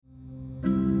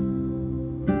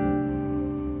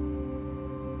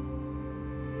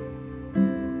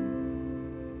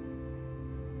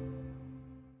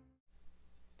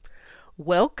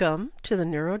Welcome to the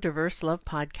Neurodiverse Love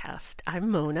Podcast.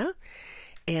 I'm Mona,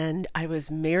 and I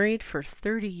was married for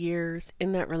 30 years,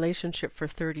 in that relationship for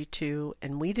 32,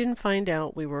 and we didn't find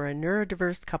out we were a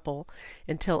neurodiverse couple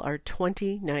until our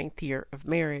 29th year of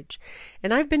marriage.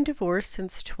 And I've been divorced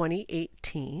since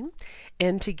 2018,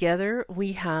 and together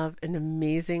we have an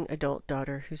amazing adult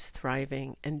daughter who's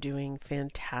thriving and doing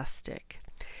fantastic.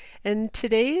 And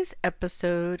today's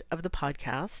episode of the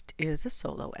podcast is a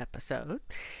solo episode,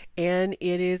 and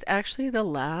it is actually the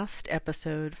last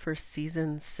episode for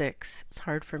season 6. It's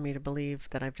hard for me to believe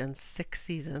that I've done 6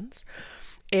 seasons,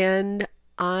 and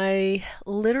I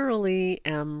literally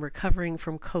am recovering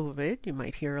from COVID. You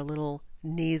might hear a little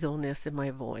nasalness in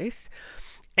my voice.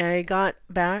 I got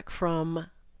back from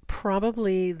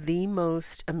probably the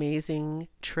most amazing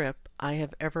trip I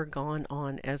have ever gone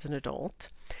on as an adult.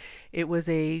 It was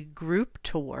a group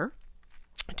tour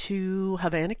to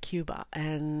Havana, Cuba,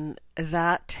 and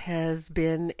that has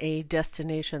been a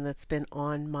destination that's been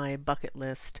on my bucket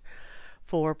list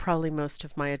for probably most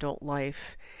of my adult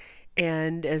life.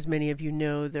 And as many of you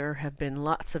know, there have been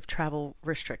lots of travel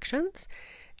restrictions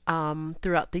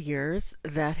throughout the years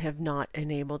that have not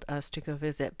enabled us to go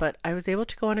visit. But I was able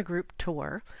to go on a group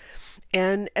tour,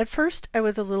 and at first I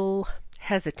was a little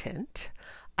hesitant.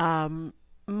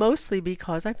 Mostly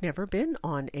because I've never been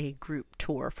on a group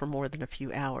tour for more than a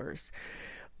few hours.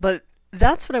 But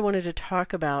that's what I wanted to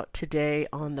talk about today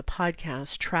on the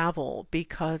podcast, travel,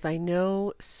 because I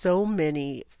know so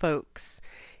many folks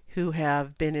who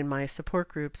have been in my support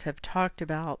groups have talked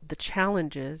about the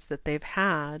challenges that they've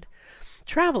had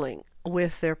traveling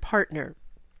with their partner.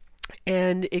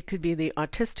 And it could be the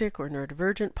autistic or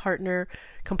neurodivergent partner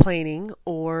complaining,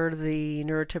 or the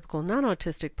neurotypical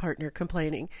non-autistic partner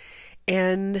complaining.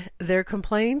 And their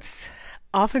complaints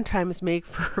oftentimes make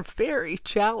for very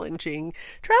challenging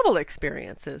travel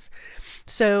experiences.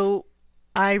 So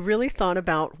I really thought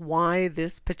about why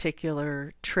this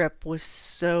particular trip was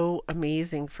so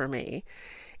amazing for me.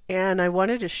 And I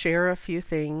wanted to share a few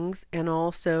things and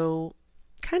also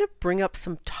kind of bring up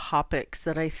some topics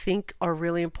that I think are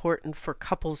really important for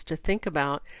couples to think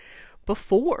about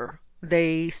before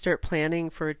they start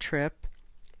planning for a trip,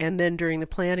 and then during the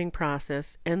planning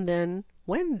process, and then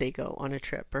when they go on a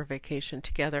trip or vacation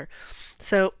together.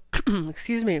 So,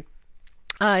 excuse me,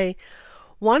 I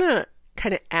want to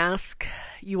kind of ask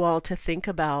you all to think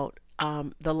about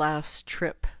the last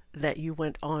trip that you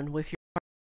went on with your partner.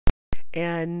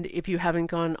 And if you haven't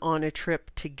gone on a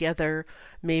trip together,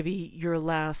 maybe your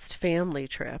last family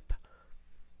trip.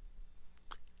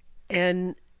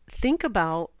 And think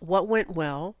about what went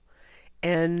well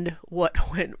and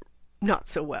what went not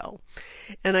so well.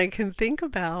 And I can think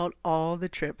about all the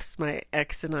trips my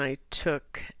ex and I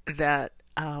took that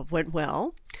went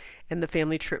well, and the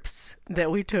family trips that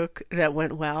we took that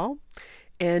went well,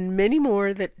 and many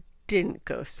more that didn't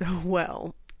go so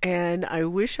well. And I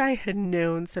wish I had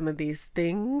known some of these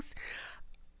things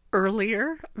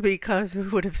earlier, because we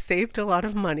would have saved a lot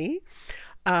of money.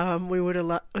 We would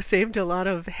have saved a lot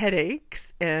of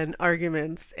headaches and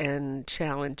arguments and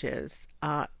challenges.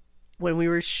 When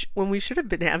we should have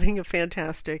been having a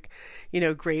fantastic,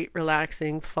 great,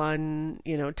 relaxing, fun,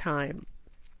 time.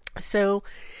 So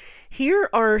here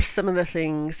are some of the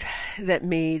things that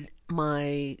made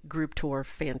my group tour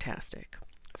fantastic.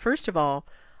 First of all,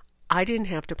 I didn't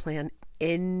have to plan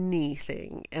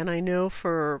anything. And I know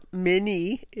for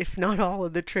many, if not all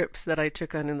of the trips that I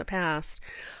took on in the past,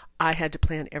 I had to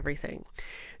plan everything.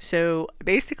 So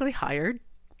basically hired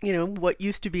what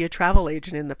used to be a travel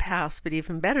agent in the past, but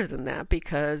even better than that,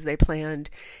 because they planned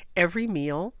every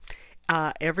meal,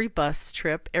 every bus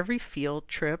trip, every field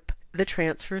trip, the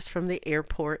transfers from the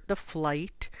airport, the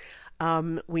flight.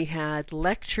 We had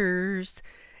lectures,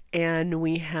 and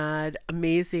we had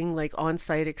amazing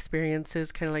on-site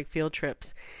experiences, kind of like field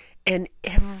trips. And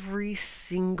every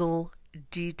single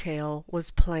detail was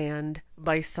planned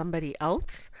by somebody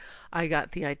else. I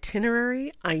got the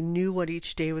itinerary. I knew what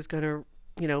each day was going to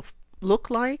look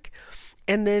like.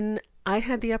 And then I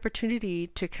had the opportunity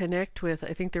to connect with,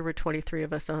 I think there were 23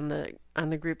 of us on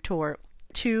the group tour,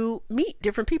 to meet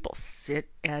different people, sit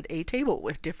at a table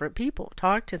with different people,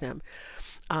 talk to them,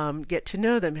 get to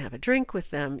know them, have a drink with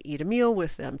them, eat a meal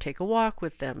with them, take a walk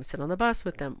with them, sit on the bus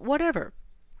with them, whatever.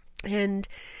 And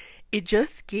it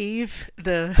just gave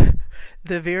the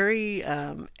very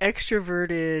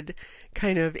extroverted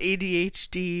kind of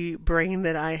ADHD brain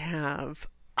that I have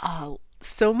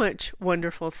so much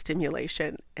wonderful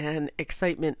stimulation and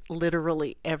excitement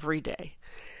literally every day.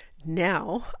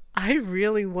 Now, I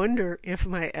really wonder if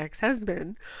my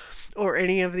ex-husband or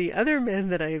any of the other men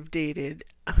that I've dated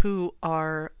who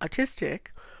are autistic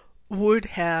would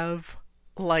have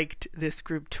liked this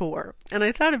group tour. And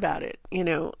I thought about it,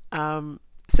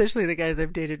 especially the guys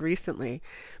I've dated recently,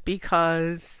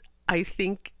 because I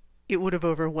think it would have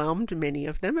overwhelmed many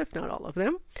of them, if not all of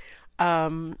them.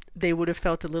 They would have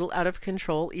felt a little out of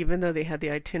control, even though they had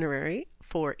the itinerary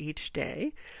for each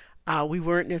day. We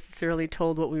weren't necessarily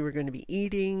told what we were going to be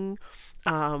eating.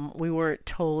 We weren't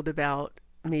told about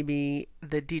maybe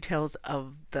the details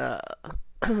of the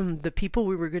the people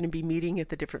we were going to be meeting at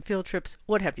the different field trips,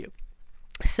 what have you.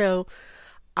 So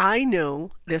I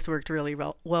know this worked really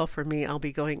well for me. I'll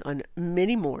be going on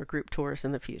many more group tours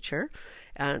in the future,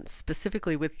 and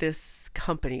specifically with this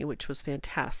company, which was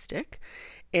fantastic.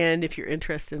 And if you're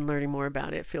interested in learning more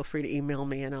about it, feel free to email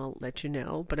me and I'll let you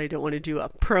know. But I don't want to do a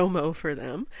promo for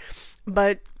them.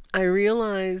 But I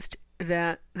realized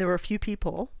that there were a few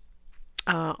people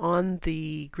on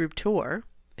the group tour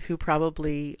who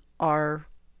probably are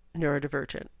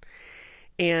neurodivergent.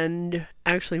 And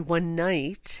actually one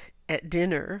night at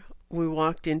dinner, we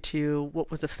walked into what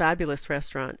was a fabulous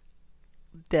restaurant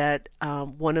that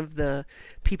one of the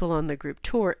people on the group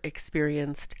tour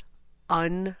experienced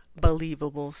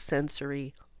unbelievable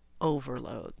sensory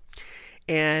overload.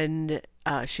 And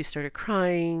she started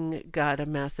crying, got a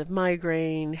massive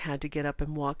migraine, had to get up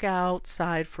and walk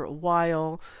outside for a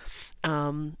while.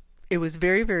 It was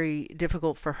very, very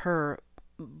difficult for her,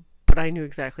 but I knew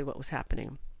exactly what was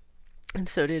happening. And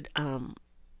so did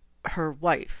her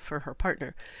wife, or her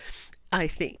partner, I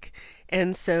think.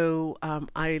 And so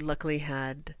I luckily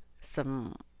had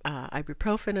some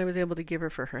ibuprofen I was able to give her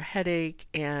for her headache,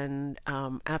 and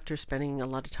after spending a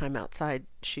lot of time outside,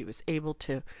 she was able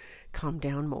to calm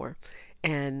down more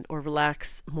or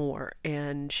relax more,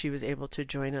 and she was able to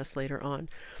join us later on.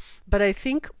 But I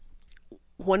think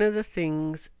one of the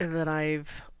things that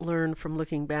I've learned from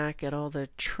looking back at all the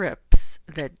trips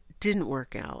that didn't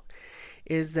work out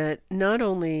is that not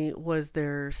only was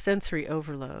there sensory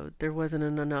overload, there wasn't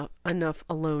enough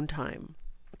alone time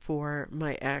for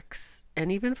my ex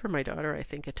and even for my daughter, I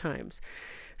think, at times.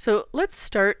 So let's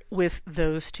start with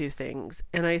those two things.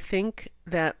 And I think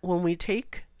that when we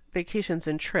take vacations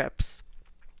and trips,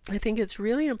 I think it's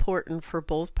really important for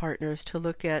both partners to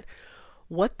look at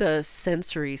what the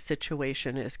sensory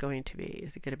situation is going to be.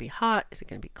 Is it going to be hot? Is it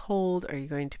going to be cold? Are you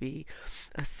going to be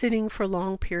sitting for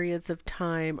long periods of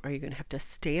time? Are you going to have to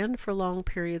stand for long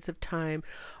periods of time?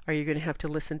 Are you going to have to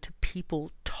listen to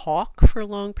people talk for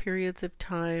long periods of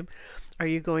time? Are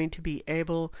you going to be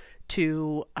able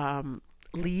to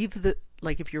leave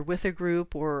like if you're with a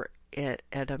group or at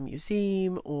a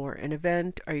museum or an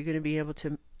event, are you going to be able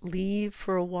to leave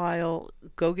for a while,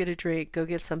 go get a drink, go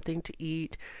get something to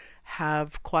eat,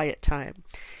 have quiet time?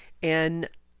 And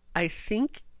I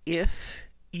think if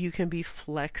you can be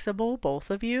flexible, both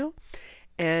of you,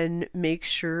 and make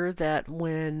sure that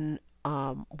when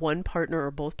one partner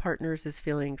or both partners is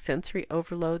feeling sensory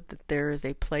overload, that there is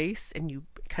a place, and you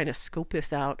kind of scope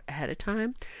this out ahead of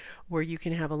time, where you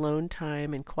can have alone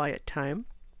time and quiet time.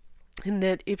 And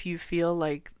that if you feel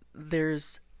like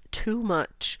there's too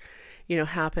much,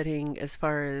 happening as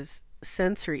far as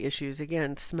sensory issues,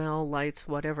 again, smell, lights,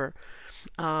 whatever,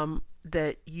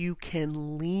 that you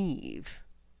can leave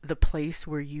the place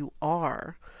where you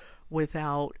are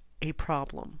without a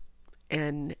problem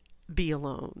and be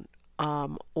alone,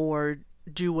 or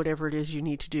do whatever it is you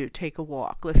need to do. Take a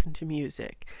walk, listen to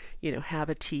music, have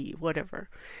a tea, whatever.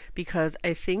 Because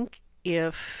I think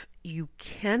if you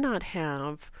cannot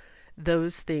have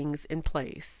those things in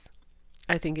place,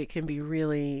 I think it can be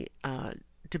really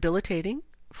debilitating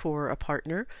for a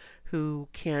partner who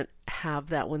can't have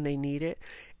that when they need it.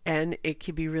 And it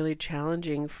can be really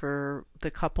challenging for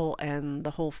the couple and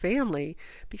the whole family,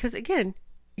 because again,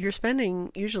 you're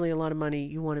spending usually a lot of money.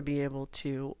 You want to be able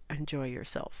to enjoy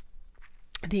yourself.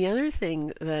 The other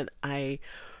thing that I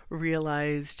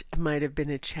realized might have been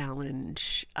a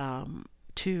challenge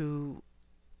to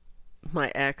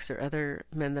my ex or other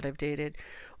men that I've dated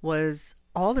was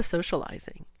all the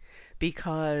socializing,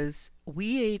 because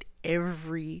we ate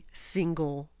every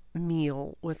single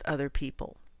meal with other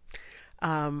people.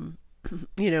 And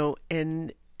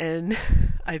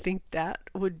I think that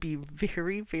would be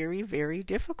very, very, very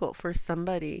difficult for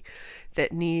somebody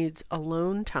that needs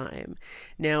alone time.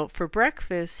 Now, for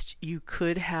breakfast,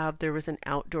 there was an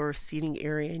outdoor seating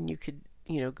area, and you could,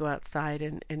 go outside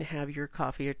and have your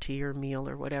coffee or tea or meal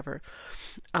or whatever.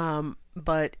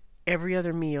 But every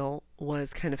other meal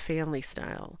was kind of family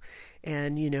style.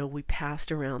 And, we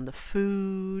passed around the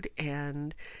food,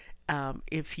 and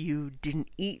if you didn't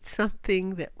eat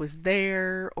something that was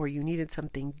there or you needed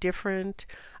something different,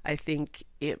 I think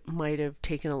it might have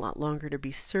taken a lot longer to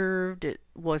be served. It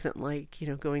wasn't like,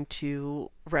 going to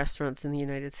restaurants in the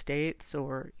United States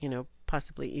or,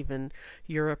 possibly even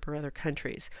Europe or other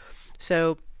countries.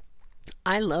 So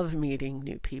I love meeting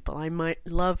new people. I might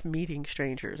love meeting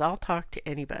strangers. I'll talk to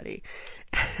anybody.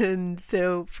 And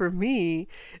so for me,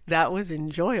 that was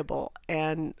enjoyable.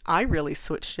 And I really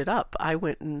switched it up. I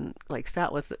went and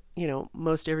sat with,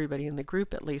 most everybody in the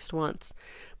group at least once.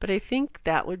 But I think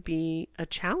that would be a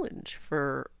challenge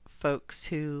for folks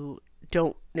who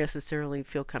don't necessarily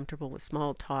feel comfortable with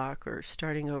small talk or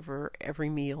starting over every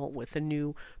meal with a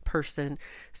new person.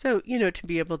 So, to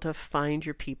be able to find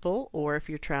your people, or if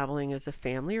you're traveling as a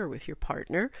family or with your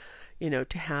partner,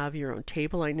 to have your own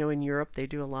table. I know in Europe they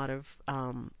do a lot of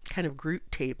kind of group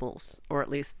tables, or at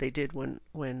least they did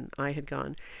when I had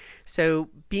gone. So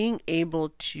being able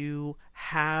to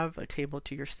have a table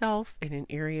to yourself in an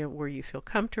area where you feel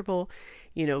comfortable,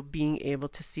 being able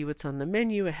to see what's on the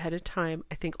menu ahead of time,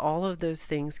 I think all of those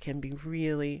things can be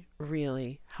really,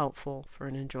 really helpful for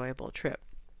an enjoyable trip.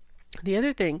 The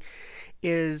other thing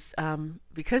is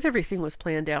because everything was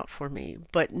planned out for me,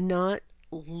 but not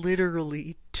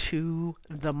literally to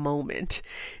the moment.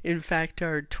 In fact,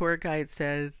 our tour guide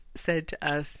said to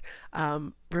us,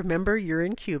 remember, you're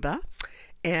in Cuba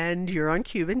and you're on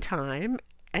Cuban time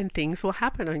and things will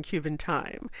happen on Cuban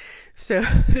time. So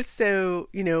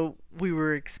we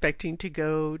were expecting to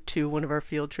go to one of our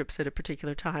field trips at a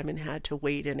particular time and had to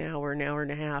wait an hour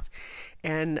and a half.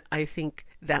 And I think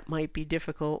that might be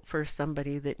difficult for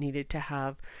somebody that needed to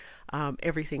have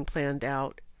everything planned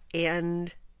out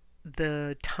and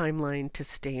the timeline to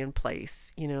stay in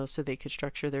place, so they could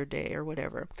structure their day or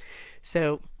whatever.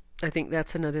 So I think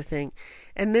that's another thing.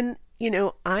 And then,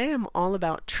 I am all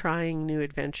about trying new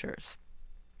adventures.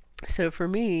 So for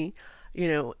me,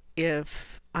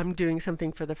 if I'm doing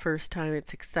something for the first time,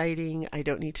 it's exciting. I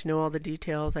don't need to know all the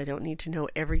details. I don't need to know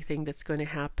everything that's going to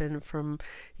happen from,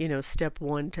 step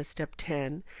 1 to step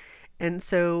 10. And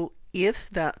so if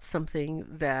that's something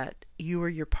that you or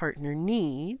your partner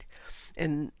need,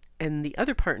 and the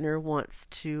other partner wants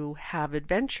to have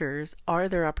adventures, are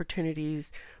there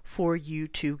opportunities for you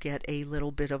to get a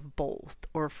little bit of both,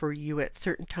 or for you at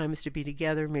certain times to be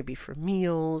together, maybe for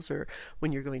meals, or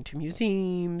when you're going to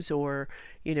museums, or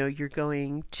you're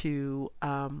going to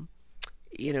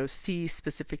see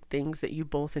specific things that you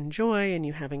both enjoy and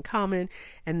you have in common,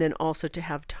 and then also to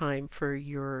have time for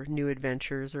your new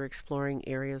adventures or exploring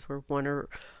areas where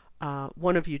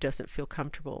one of you doesn't feel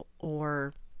comfortable,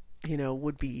 or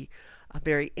would be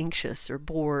very anxious or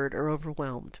bored or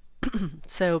overwhelmed.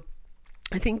 So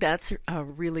I think that's a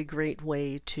really great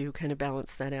way to kind of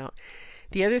balance that out.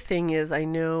 The other thing is, I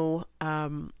know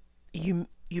you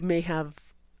may have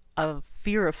a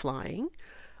fear of flying,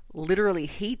 literally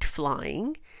hate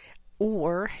flying,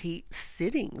 or hate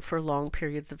sitting for long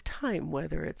periods of time,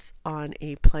 whether it's on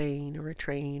a plane or a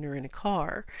train or in a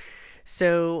car.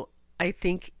 So I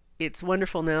think it's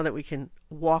wonderful now that we can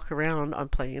walk around on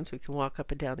planes. We can walk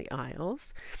up and down the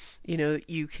aisles.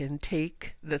 You can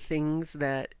take the things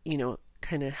that,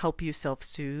 kind of help you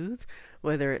self-soothe,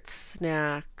 whether it's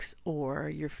snacks or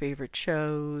your favorite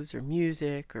shows or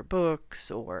music or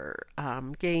books or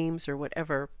games or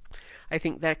whatever. I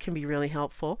think that can be really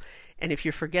helpful. And if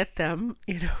you forget them,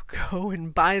 go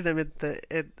and buy them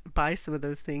buy some of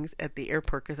those things at the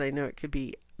airport, because I know it could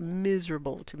be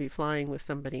miserable to be flying with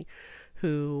somebody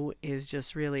who is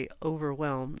just really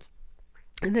overwhelmed.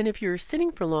 And then if you're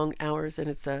sitting for long hours and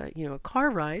it's a car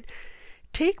ride,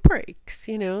 take breaks.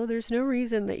 There's no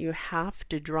reason that you have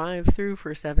to drive through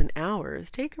for 7 hours.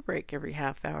 Take a break every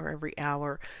half hour, every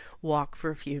hour, walk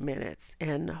for a few minutes,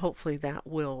 and hopefully that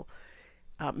will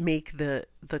make the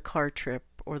car trip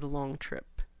or the long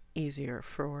trip easier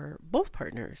for both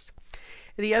partners.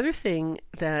 The other thing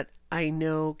that I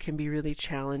know can be really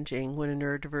challenging when a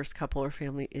neurodiverse couple or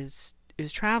family is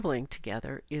traveling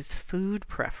together is food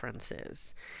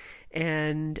preferences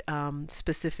and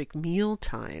specific meal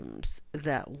times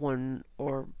that one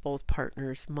or both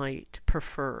partners might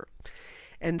prefer.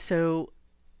 And so,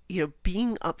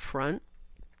 being upfront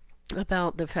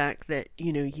about the fact that,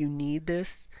 you need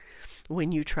this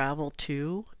when you travel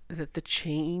too, that the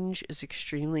change is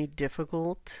extremely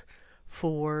difficult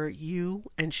for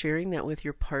you, and sharing that with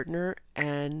your partner.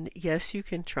 And yes, you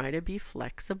can try to be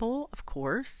flexible, of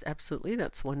course, absolutely,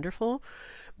 that's wonderful.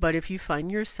 But if you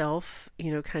find yourself,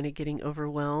 kind of getting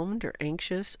overwhelmed or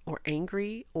anxious or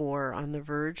angry or on the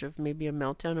verge of maybe a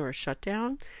meltdown or a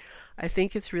shutdown, I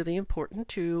think it's really important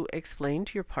to explain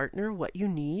to your partner what you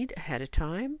need ahead of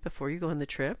time before you go on the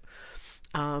trip.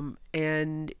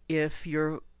 And if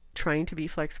you're trying to be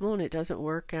flexible and it doesn't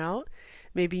work out,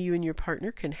 maybe you and your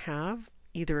partner can have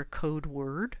either a code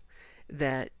word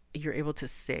that you're able to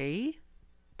say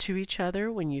to each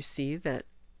other when you see that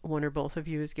one or both of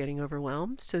you is getting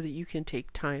overwhelmed, so that you can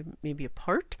take time maybe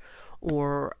apart,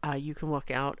 or you can walk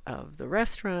out of the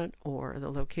restaurant or the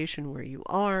location where you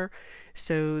are,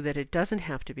 so that it doesn't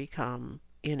have to become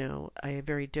a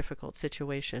very difficult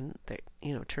situation that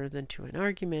turns into an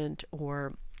argument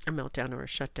or a meltdown or a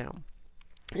shutdown.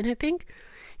 And I think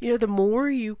the more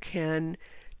you can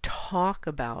talk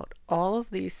about all of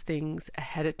these things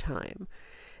ahead of time,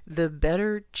 the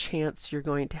better chance you're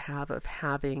going to have of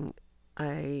having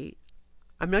I'm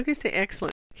not going to say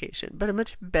excellent vacation, but a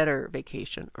much better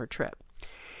vacation or trip.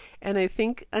 And I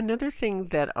think another thing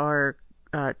that our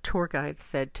tour guide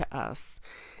said to us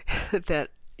that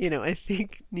I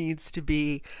think needs to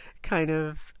be kind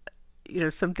of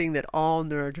something that all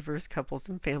neurodiverse couples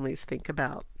and families think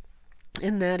about,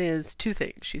 and that is two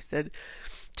things. She said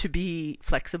to be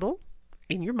flexible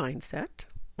in your mindset,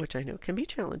 which I know can be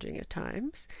challenging at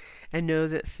times, and know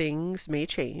that things may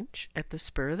change at the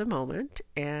spur of the moment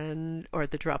or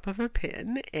at the drop of a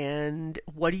pin. And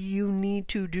what do you need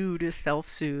to do to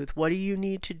self-soothe? What do you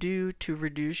need to do to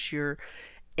reduce your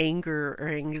anger or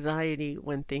anxiety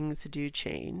when things do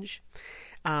change?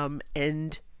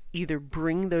 And either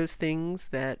bring those things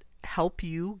that help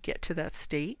you get to that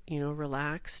state,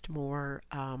 relaxed, more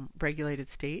regulated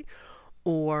state,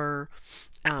 or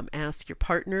ask your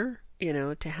partner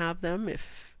to have them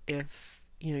if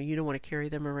you don't want to carry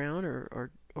them around,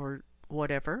 or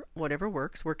whatever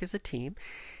works. Work as a team.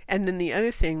 And then the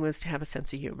other thing was to have a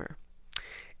sense of humor.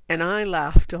 And I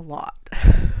laughed a lot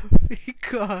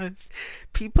because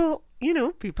people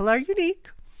are unique,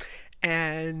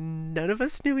 and none of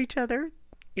us knew each other,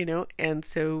 and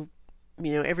so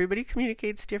everybody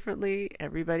communicates differently,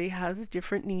 everybody has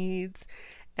different needs,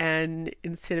 and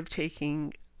instead of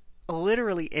taking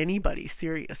literally anybody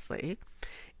seriously,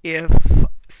 if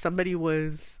somebody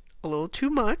was a little too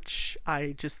much,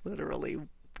 I just literally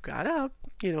got up,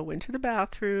 went to the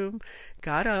bathroom,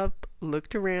 got up,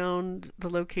 looked around the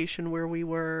location where we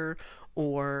were,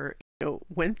 or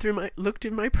looked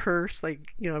in my purse,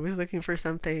 like I was looking for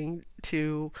something,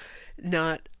 to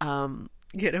not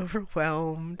get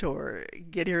overwhelmed or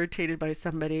get irritated by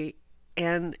somebody.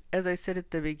 And as I said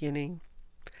at the beginning,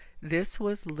 this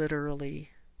was literally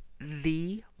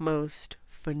the most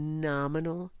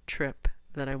phenomenal trip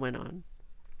that I went on.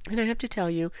 And I have to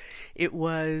tell you, it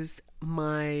was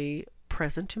my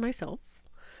present to myself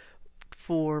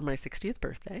for my 60th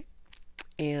birthday.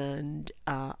 And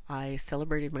I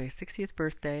celebrated my 60th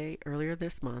birthday earlier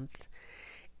this month.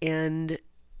 And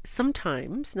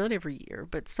sometimes, not every year,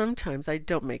 but sometimes I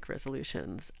don't make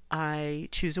resolutions. I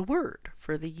choose a word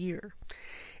for the year.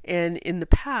 And in the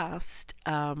past,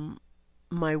 one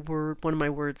of my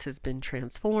words has been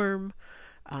transform.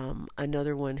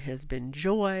 Another one has been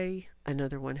joy.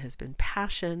 Another one has been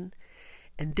passion.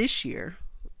 And this year,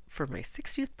 for my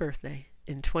 60th birthday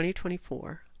in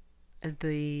 2024,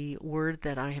 the word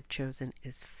that I have chosen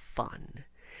is fun.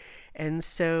 And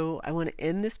so I want to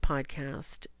end this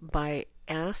podcast by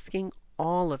asking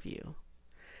all of you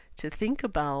to think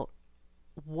about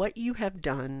what you have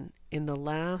done in the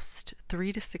last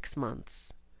 3 to 6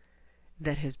 months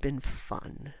that has been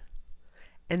fun.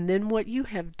 And then what you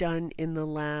have done in the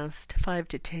last 5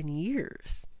 to 10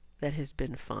 years that has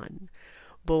been fun,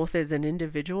 both as an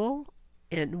individual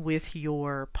and with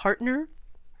your partner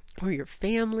or your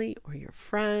family or your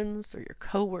friends or your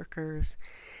coworkers.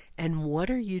 And what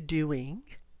are you doing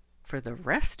for the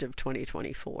rest of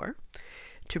 2024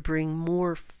 to bring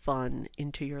more fun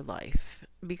into your life?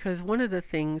 Because one of the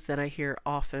things that I hear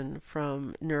often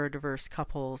from neurodiverse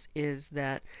couples is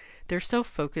that they're so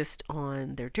focused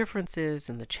on their differences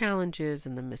and the challenges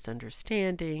and the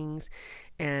misunderstandings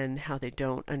and how they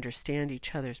don't understand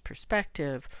each other's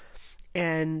perspective,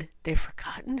 and they've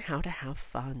forgotten how to have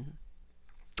fun.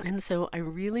 And so I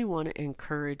really want to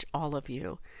encourage all of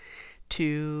you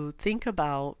to think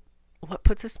about what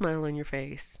puts a smile on your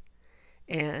face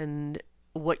and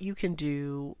what you can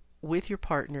do with your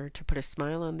partner to put a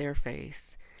smile on their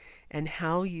face, and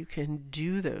how you can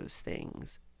do those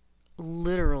things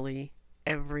literally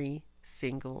every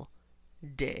single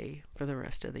day for the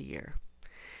rest of the year.